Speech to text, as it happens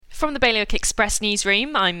From the Bailiwick Express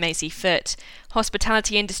newsroom, I'm Maisie Foote.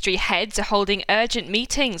 Hospitality industry heads are holding urgent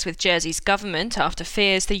meetings with Jersey's government after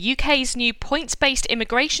fears the UK's new points-based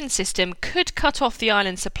immigration system could cut off the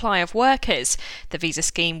island's supply of workers. The visa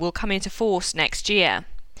scheme will come into force next year.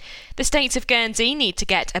 The states of Guernsey need to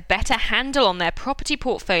get a better handle on their property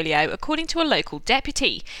portfolio, according to a local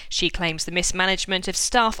deputy. She claims the mismanagement of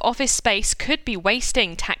staff office space could be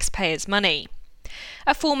wasting taxpayers' money.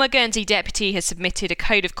 A former Guernsey deputy has submitted a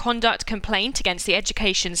code of conduct complaint against the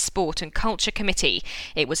Education, Sport and Culture Committee.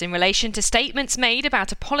 It was in relation to statements made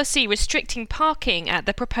about a policy restricting parking at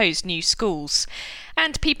the proposed new schools.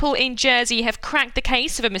 And people in Jersey have cracked the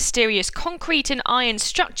case of a mysterious concrete and iron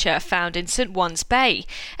structure found in St One's Bay.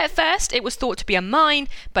 At first, it was thought to be a mine,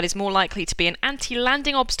 but is more likely to be an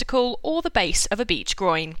anti-landing obstacle or the base of a beach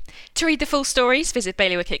groin. To read the full stories, visit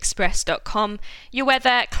bailiwickexpress.com. Your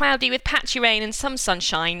weather, cloudy with patchy rain and some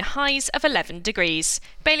sunshine, highs of 11 degrees.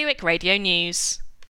 Bailiwick Radio News.